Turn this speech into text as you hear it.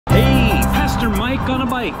Mike on a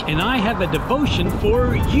Bike, and I have a devotion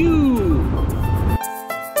for you.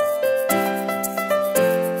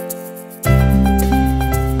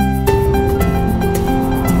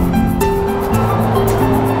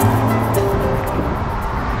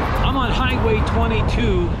 I'm on Highway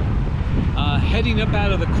 22, heading up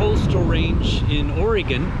out of the Coastal Range in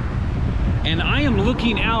Oregon, and I am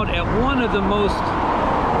looking out at one of the most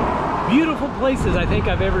beautiful places I think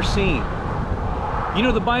I've ever seen. You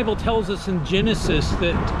know, the Bible tells us in Genesis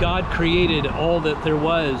that God created all that there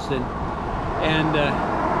was, and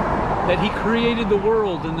that He created the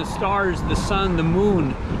world and the stars, the sun, the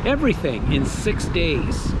moon, everything in 6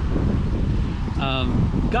 days.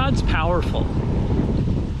 God's powerful.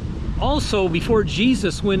 Also, before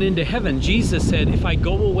Jesus went into heaven, Jesus said, if I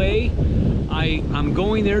go away, I'm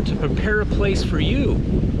going there to prepare a place for you.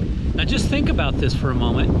 Now just think about this for a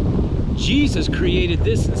moment. Jesus created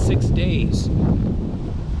this in 6 days.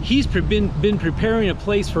 He's been preparing a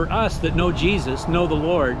place for us that know Jesus, know the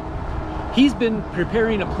Lord. He's been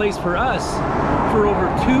preparing a place for us for over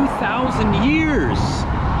 2,000 years.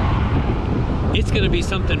 It's going to be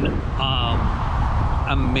something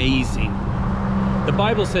amazing. The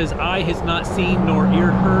Bible says, eye has not seen nor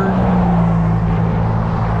ear heard,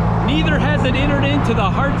 neither has it entered into the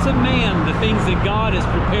hearts of man the things that God has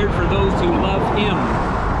prepared for those who love Him.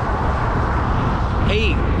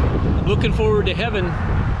 Hey, I'm looking forward to heaven,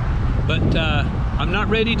 but I'm not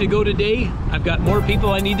ready to go today. I've got more people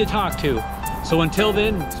I need to talk to. So until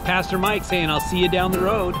then, it's Pastor Mike saying I'll see you down the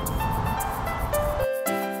road.